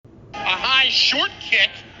high short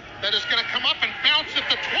kick that is going to come up and bounce at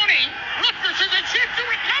the 20. Rutgers has a chance to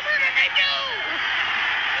recover it, and they do!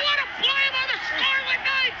 What a play by the Scarlet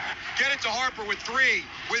Knights! Get it to Harper with 3,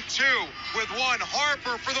 with 2, with 1.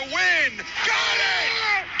 Harper for the win! Got it!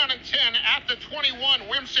 Down and 10 at the 21.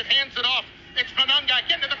 Wimsatt hands it off. It's Monongai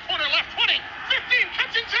getting to the corner left. 20, 15,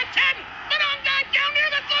 catches at 10. Monongai down near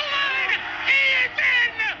the goal line. He is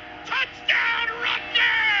in! Touchdown,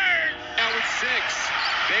 Rutgers! Now it's 6.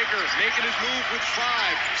 Baker making his move with 5.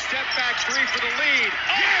 Step back 3 for the lead.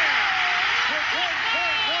 Yeah! With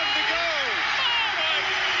 1.1 to go.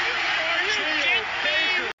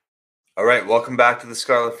 All right, welcome back to the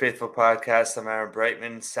Scarlet Faithful podcast. I'm Aaron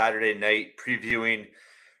Brightman. Saturday night previewing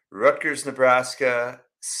Rutgers, Nebraska.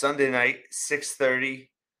 Sunday night, 6:30.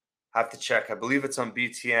 Have to check. I believe it's on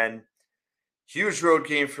BTN. Huge road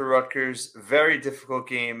game for Rutgers. Very difficult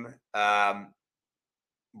game.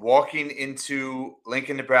 Walking into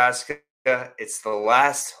Lincoln, Nebraska. It's the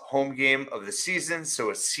last home game of the season,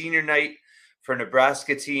 so a senior night for a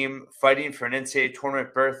Nebraska team fighting for an NCAA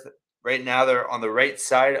Tournament berth. Right now, they're on the right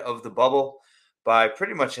side of the bubble by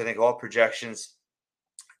pretty much, I think, all projections.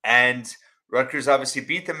 And Rutgers obviously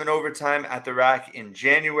beat them in overtime at the rack in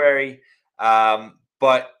January.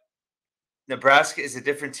 But Nebraska is a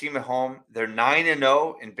different team at home. They're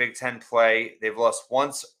 9-0 in Big Ten play. They've lost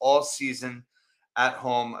once all season at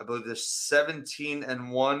home. I believe they're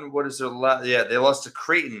 17-1. What is their last? Yeah, they lost to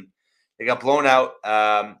Creighton. They got blown out.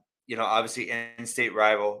 Obviously in-state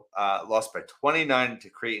rival. Lost by 29 to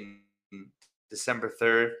Creighton December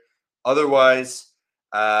 3rd. Otherwise,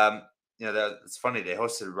 it's funny. They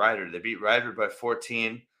hosted Rider. They beat Rider by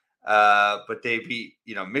 14, but they beat,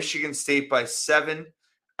 Michigan State by 7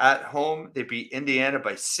 at home. They beat Indiana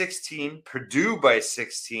by 16, Purdue by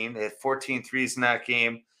 16. They had 14 threes in that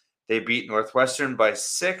game. They beat Northwestern by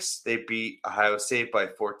 6. They beat Ohio State by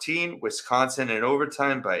 14, Wisconsin in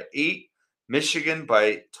overtime by 8, Michigan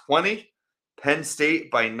by 20, Penn State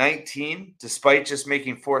by 19. Despite just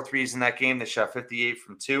making 4 threes in that game, they shot 58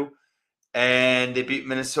 from 2. And they beat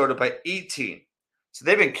Minnesota by 18. So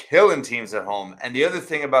they've been killing teams at home. And the other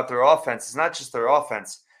thing about their offense is not just their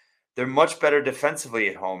offense. They're much better defensively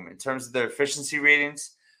at home in terms of their efficiency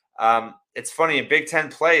ratings. It's funny, in Big Ten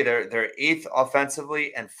play, they're 8th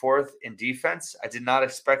offensively and 4th in defense. I did not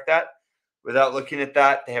expect that. Without looking at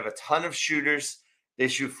that, they have a ton of shooters. They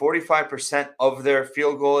shoot 45% of their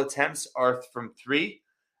field goal attempts are from 3.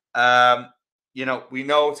 We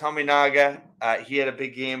know Tommy Naga, he had a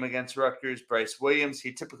big game against Rutgers. Bryce Williams,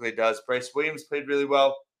 he typically does. Bryce Williams played really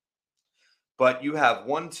well. But you have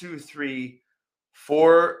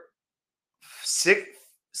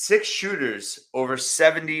 6 shooters over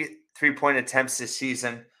 70 3-point attempts this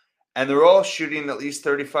season, and they're all shooting at least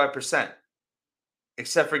 35%,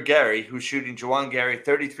 except for Gary, who's shooting, Juwan Gary,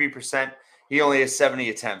 33%. He only has 70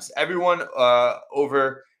 attempts. Everyone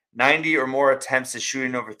over 90 or more attempts is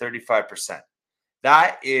shooting over 35%.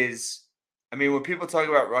 That is, when people talk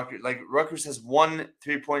about Rutgers, Rutgers has 1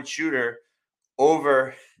 3-point shooter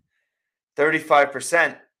over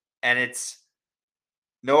 35%, and it's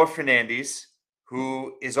Noah Fernandes,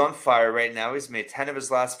 who is on fire right now. He's made 10 of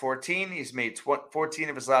his last 14. He's made 14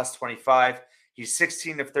 of his last 25. He's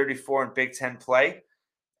 16 of 34 in Big Ten play.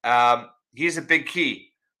 He's a big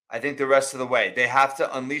key, I think, the rest of the way. They have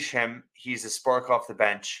to unleash him. He's a spark off the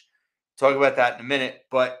bench. Talk about that in a minute.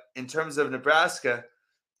 But in terms of Nebraska,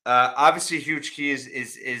 obviously a huge key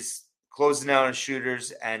is closing down on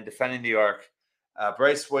shooters and defending the arc.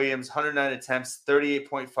 Bryce Williams, 109 attempts,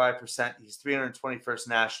 38.5%. He's 321st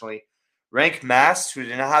nationally. Rank Mast, who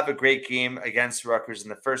did not have a great game against Rutgers in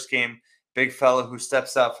the first game, big fella who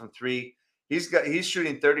steps out from 3. He's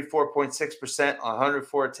shooting 34.6% on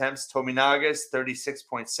 104 attempts. Tominaga's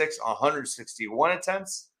 36.6 on 161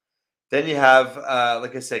 attempts. Then you have,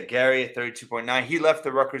 like I said, Gary at 32.9. He left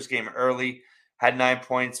the Rutgers game early, had 9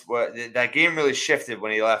 points. That game really shifted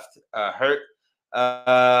when he left hurt.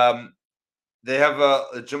 They have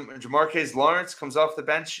Jamarcus Lawrence comes off the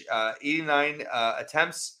bench, 89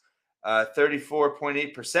 attempts,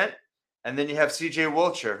 34.8%. And then you have CJ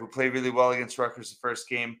Wilcher, who played really well against Rutgers the first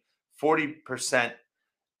game, 40%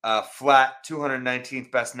 flat,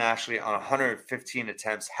 219th best nationally on 115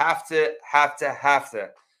 attempts. Have to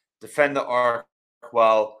defend the arc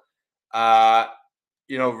well.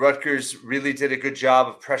 Rutgers really did a good job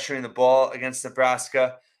of pressuring the ball against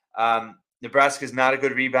Nebraska. Nebraska is not a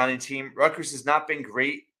good rebounding team. Rutgers has not been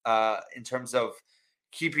great in terms of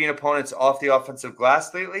keeping opponents off the offensive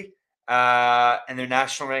glass lately. And their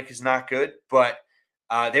national rank is not good, but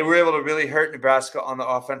they were able to really hurt Nebraska on the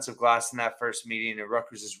offensive glass in that first meeting. And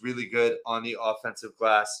Rutgers is really good on the offensive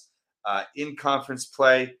glass in conference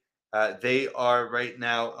play. They are right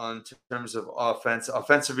now on terms of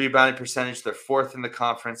offensive rebounding percentage. They're fourth in the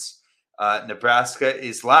conference. Nebraska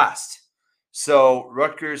is last. So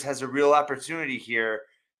Rutgers has a real opportunity here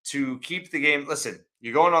to keep the game. Listen,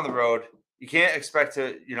 you're going on the road. You can't expect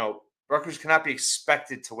to, Rutgers cannot be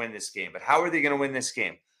expected to win this game. But how are they going to win this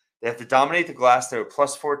game? They have to dominate the glass. They were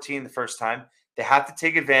plus 14 the first time. They have to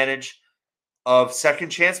take advantage of second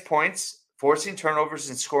chance points, forcing turnovers,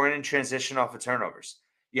 and scoring in transition off of turnovers.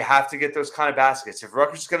 You have to get those kind of baskets. If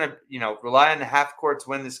Rutgers is going to, rely on the half court to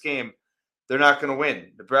win this game, they're not going to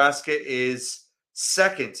win. Nebraska is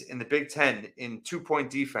second in the Big Ten in 2-point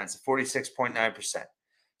defense, 46.9%.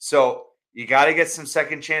 So you got to get some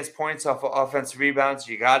second chance points off of offensive rebounds.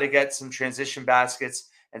 You got to get some transition baskets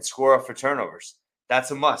and score off for turnovers.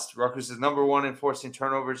 That's a must. Rutgers is number one in forcing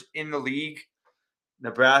turnovers in the league.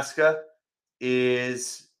 Nebraska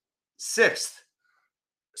is sixth.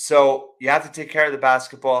 So you have to take care of the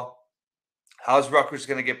basketball. How's Rutgers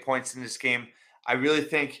going to get points in this game? I really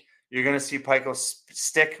think you're going to see Pikiell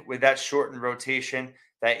stick with that shortened rotation,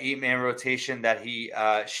 that 8-man rotation that he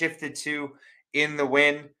shifted to in the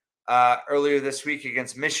win earlier this week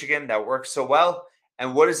against Michigan. That worked so well.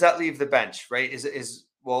 And what does that leave the bench, right? Let's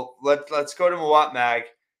go to Mawot Mag.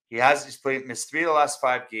 He's missed 3 of the last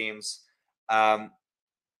 5 games.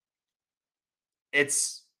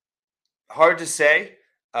 It's hard to say.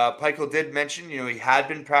 Pikiell did mention, he had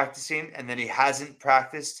been practicing and then he hasn't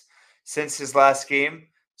practiced since his last game.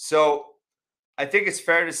 So I think it's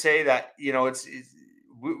fair to say that,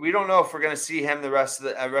 we don't know if we're going to see him the rest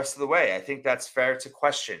of the way. I think that's fair to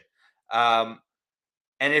question. And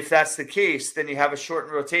if that's the case, then you have a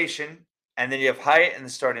shortened rotation and then you have Hyatt in the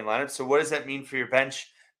starting lineup. So what does that mean for your bench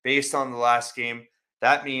based on the last game?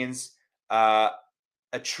 That means a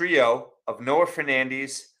trio of Noah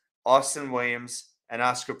Fernandes, Austin Williams, and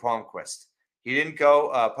Oscar Palmquist. He didn't go.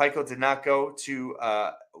 Pikiell did not go to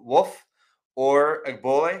Wolf or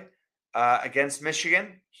Agbole against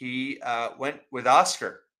Michigan. He went with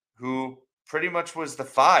Oscar, who pretty much was the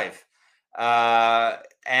 5.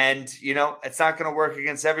 And it's not going to work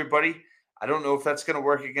against everybody. I don't know if that's going to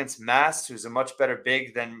work against Mast, who's a much better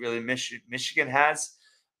big than really Michigan has.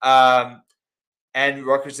 And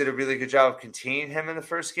Rutgers did a really good job of containing him in the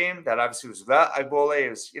first game. That obviously was without Agbole. It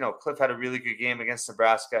was, Cliff had a really good game against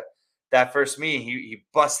Nebraska. That first meeting, he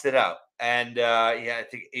busted out. And I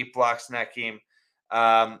think 8 blocks in that game.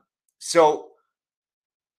 So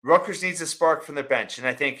Rutgers needs a spark from their bench. And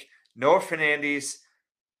I think Noah Fernandes,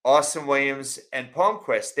 Austin Williams, and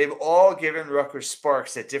Palmquist, they've all given Rutgers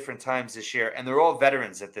sparks at different times this year. And they're all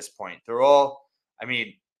veterans at this point.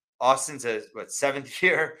 Austin's a 7th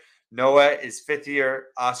year. Noah is 5th year.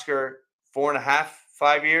 Oscar, 4.5,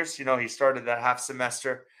 5 years. He started that half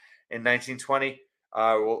semester in 1920.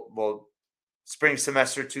 Spring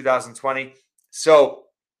semester 2020. So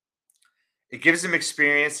it gives them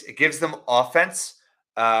experience. It gives them offense.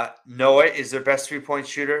 Noah is their best 3-point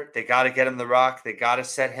shooter. They got to get him the rock. They got to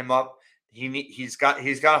set him up. He's got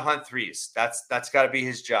to hunt threes. That's got to be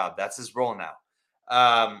his job. That's his role now.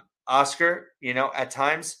 Oscar, at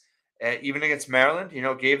times, even against Maryland,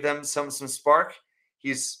 gave them some spark.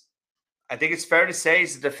 I think it's fair to say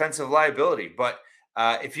he's a defensive liability, but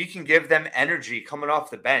if you can give them energy coming off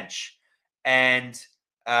the bench and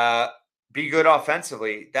be good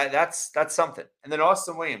offensively, that's something. And then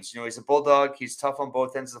Austin Williams, he's a bulldog. He's tough on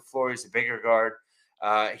both ends of the floor. He's a bigger guard.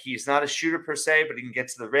 He's not a shooter per se, but he can get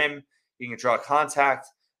to the rim. He can draw contact.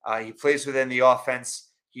 He plays within the offense.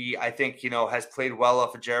 I think, has played well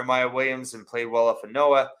off of Jeremiah Williams and played well off of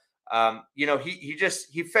Noah.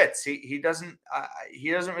 He fits. He doesn't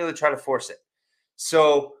really try to force it.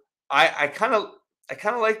 So I kind of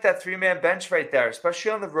like that 3-man bench right there,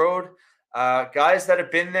 especially on the road. Guys that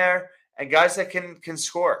have been there and guys that can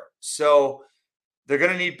score. So they're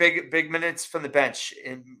going to need big minutes from the bench,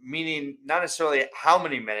 meaning not necessarily how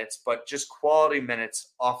many minutes, but just quality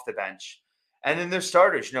minutes off the bench. And then their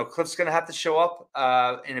starters. Cliff's going to have to show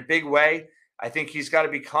up in a big way. I think he's got to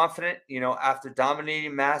be confident, after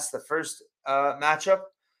dominating Mass the first matchup.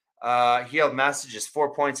 He held Mass to just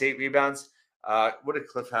 4 points, 8 rebounds. What did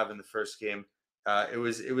Cliff have in the first game? It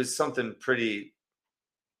was something pretty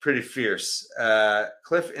fierce.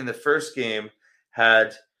 Cliff in the first game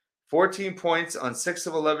had 14 points on 6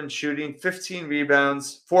 of 11 shooting, 15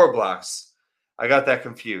 rebounds, 4 blocks. I got that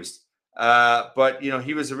confused. But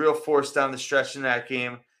he was a real force down the stretch in that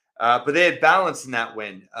game. But they had balance in that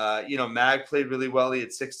win. Mag played really well. He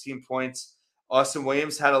had 16 points. Austin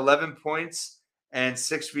Williams had 11 points and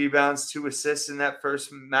 6 rebounds, 2 assists in that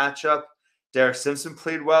first matchup. Derek Simpson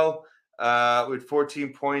played well with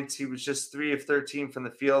 14 points. He was just 3 of 13 from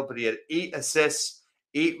the field, but he had 8 assists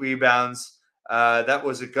 8 rebounds. That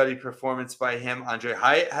was a gutty performance by him. Andre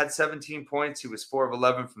Hyatt had 17 points. He was 4 of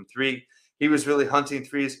 11 from 3. He was really hunting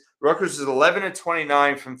threes. Rutgers was 11 of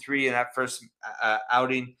 29 from 3 in that first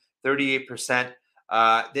outing, 38%.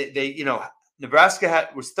 Nebraska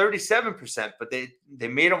was 37%, but they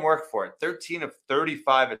made them work for it. 13 of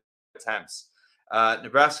 35 attempts.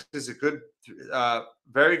 Nebraska is a good,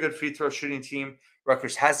 very good free throw shooting team.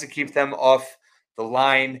 Rutgers has to keep them off the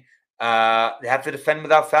line. They have to defend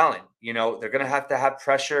without fouling. They're going to have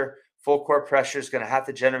pressure. Full court pressure is going to have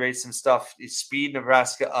to generate some stuff. Speed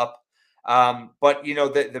Nebraska up. But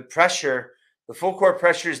the pressure, the full court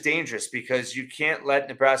pressure is dangerous because you can't let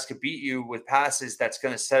Nebraska beat you with passes that's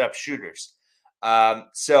going to set up shooters.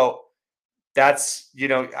 So that's,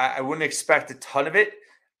 I wouldn't expect a ton of it.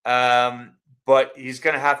 But he's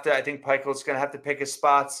going to have to, I think Pikel's going to have to pick his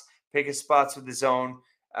spots with his own.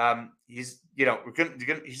 He's going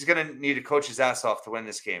to need to coach his ass off to win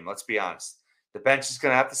this game. Let's be honest. The bench is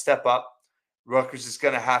going to have to step up. Rutgers is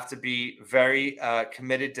going to have to be very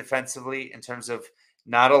committed defensively in terms of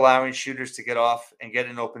not allowing shooters to get off and get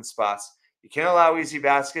in open spots. You can't allow easy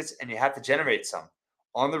baskets, and you have to generate some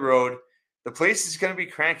on the road. The place is going to be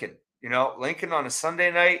cranking. Lincoln on a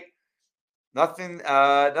Sunday night. Nothing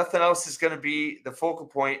else is going to be the focal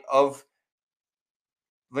point of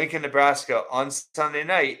Lincoln, Nebraska on Sunday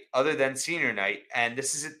night other than senior night. And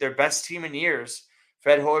this is their best team in years.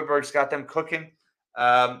 Fred Hoiberg's got them cooking.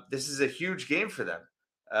 This is a huge game for them.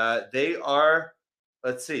 They are,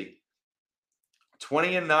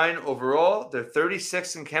 20-9 overall. They're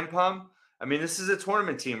 36 in KenPom. I mean, this is a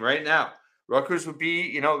tournament team right now. Rutgers would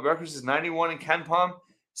be, Rutgers is 91 in KenPom.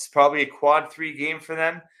 It's probably a quad 3 game for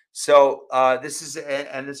them. So this is,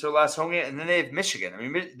 and it's their last home game. And then they have Michigan. I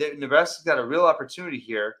mean, Nebraska's got a real opportunity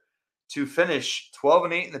here to finish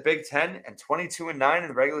 12-8 in the Big Ten and 22-9 in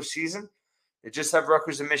the regular season. They just have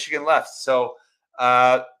Rutgers and Michigan left. So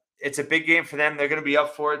it's a big game for them. They're going to be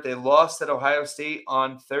up for it. They lost at Ohio State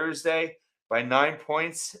on Thursday by 9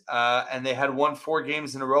 points, and they had won 4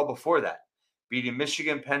 games in a row before that, beating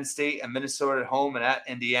Michigan, Penn State, and Minnesota at home and at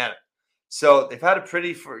Indiana. So they've had a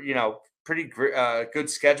pretty good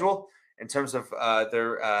schedule in terms of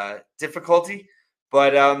their difficulty.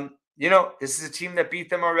 But, this is a team that beat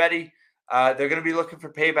them already. They're going to be looking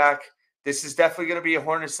for payback. This is definitely going to be a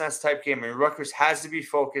Hornets Nest type game. I mean, Rutgers has to be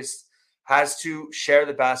focused, has to share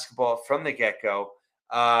the basketball from the get-go.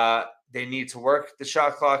 They need to work the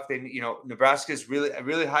shot clock. Nebraska is a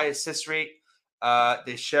really high assist rate.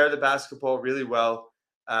 They share the basketball really well.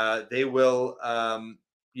 They will,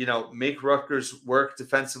 make Rutgers work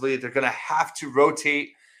defensively. They're going to have to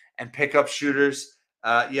rotate and pick up shooters.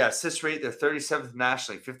 Assist rate, they're 37th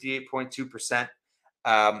nationally, 58.2%.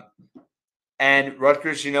 And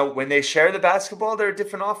Rutgers, when they share the basketball, they're a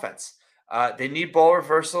different offense. They need ball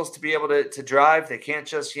reversals to be able to drive. They can't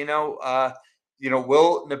just,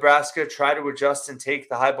 will Nebraska try to adjust and take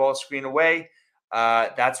the high ball screen away?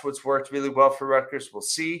 That's what's worked really well for Rutgers. We'll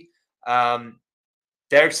see.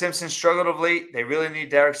 Derek Simpson struggled of late. They really need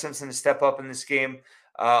Derek Simpson to step up in this game.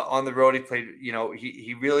 On the road, he played,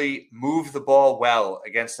 he really moved the ball well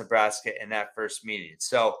against Nebraska in that first meeting.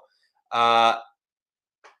 So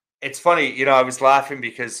it's funny, I was laughing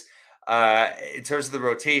because in terms of the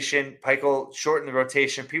rotation, Pikel shortened the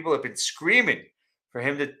rotation. People have been screaming for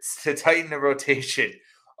him to tighten the rotation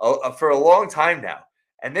for a long time now.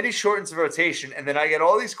 And then he shortens the rotation. And then I get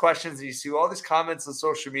all these questions and you see all these comments on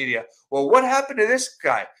social media. Well, what happened to this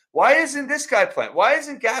guy? Why isn't this guy playing? Why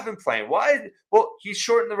isn't Gavin playing? Well, he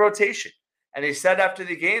shortened the rotation. And he said after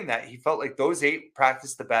the game that he felt like those 8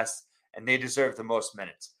 practiced the best and they deserve the most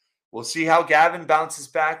minutes. We'll see how Gavin bounces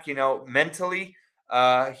back, mentally.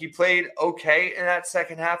 He played okay in that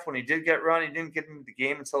second half. When he did get run, he didn't get into the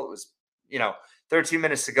game until it was, 13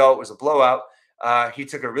 minutes to go. It was a blowout. He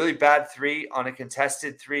took a really bad 3 on a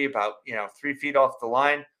contested 3, about 3 feet off the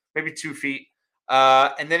line, maybe 2 feet.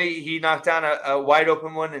 And then he knocked down a wide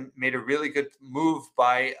open one and made a really good move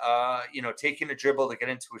by taking a dribble to get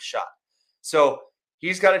into a shot. So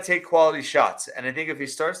he's got to take quality shots. And I think if he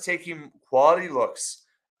starts taking quality looks,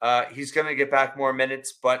 he's going to get back more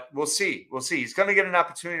minutes. But we'll see. He's going to get an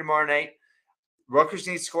opportunity tomorrow night. Rutgers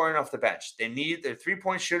needs scoring off the bench. They need their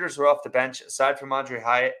 3-point shooters are off the bench, aside from Andre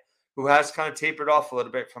Hyatt, who has kind of tapered off a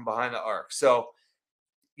little bit from behind the arc. So,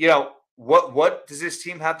 what does this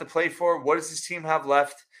team have to play for? What does this team have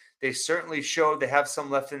left? They certainly showed they have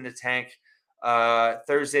some left in the tank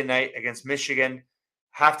Thursday night against Michigan.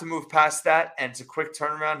 Have to move past that, and it's a quick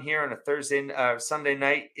turnaround here on a Sunday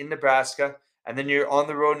night in Nebraska, and then you're on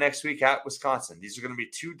the road next week at Wisconsin. These are going to be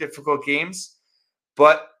 2 difficult games,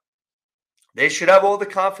 but They should have all the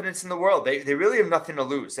confidence in the world. They really have nothing to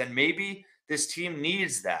lose. And maybe this team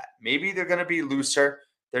needs that. Maybe they're going to be looser.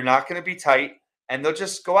 They're not going to be tight. And they'll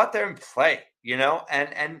just go out there and play,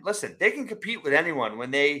 And listen, they can compete with anyone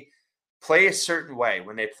when they play a certain way,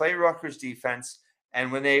 when they play Rutgers defense,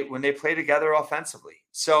 and when they play together offensively.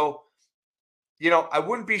 So, I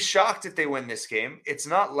wouldn't be shocked if they win this game. It's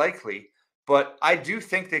not likely, but I do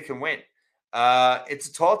think they can win. It's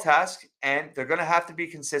a tall task, and they're going to have to be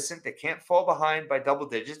consistent. They can't fall behind by double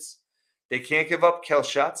digits. They can't give up kill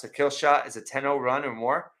shots. A kill shot is a 10-0 run or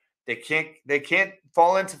more. They can't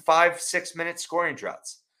fall into 5-6 minute scoring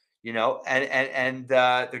droughts. And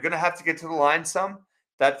they're going to have to get to the line some.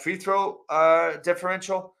 That free throw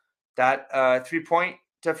differential, that 3-point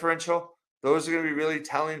differential, those are going to be really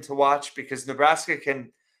telling to watch because Nebraska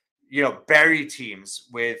can, bury teams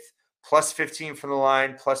with plus 15 from the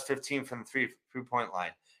line, plus 15 from the three-point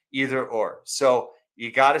line, either or. So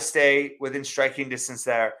you got to stay within striking distance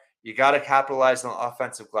there. You got to capitalize on the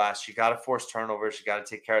offensive glass. You got to force turnovers. You got to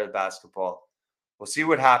take care of the basketball. We'll see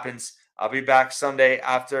what happens. I'll be back Sunday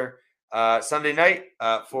after Sunday night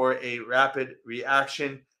for a rapid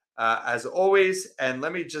reaction as always. And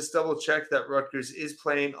let me just double check that Rutgers is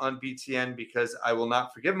playing on BTN because I will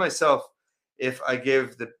not forgive myself if I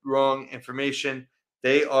give the wrong information.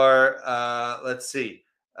 They are, let's see.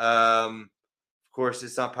 Of course,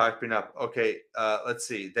 it's not popping up. Okay, let's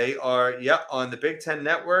see. They are, on the Big Ten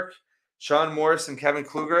Network, Sean Morris and Kevin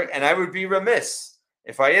Kluger. And I would be remiss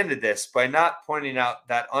if I ended this by not pointing out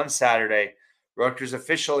that on Saturday, Rutgers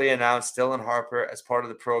officially announced Dylan Harper as part of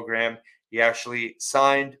the program. He actually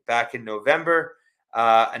signed back in November,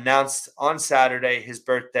 announced on Saturday his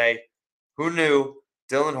birthday. Who knew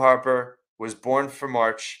Dylan Harper was born for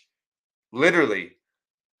March? Literally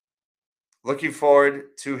looking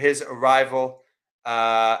forward to his arrival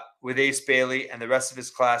with Ace Bailey and the rest of his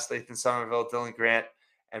class, Lathan Somerville, Dylan Grant,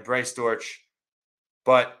 and Bryce Dortch.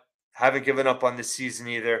 But haven't given up on this season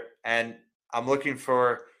either. And I'm looking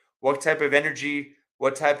for what type of energy,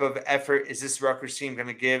 what type of effort is this Rutgers team going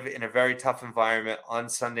to give in a very tough environment on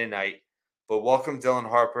Sunday night. But welcome Dylan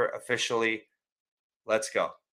Harper officially. Let's go.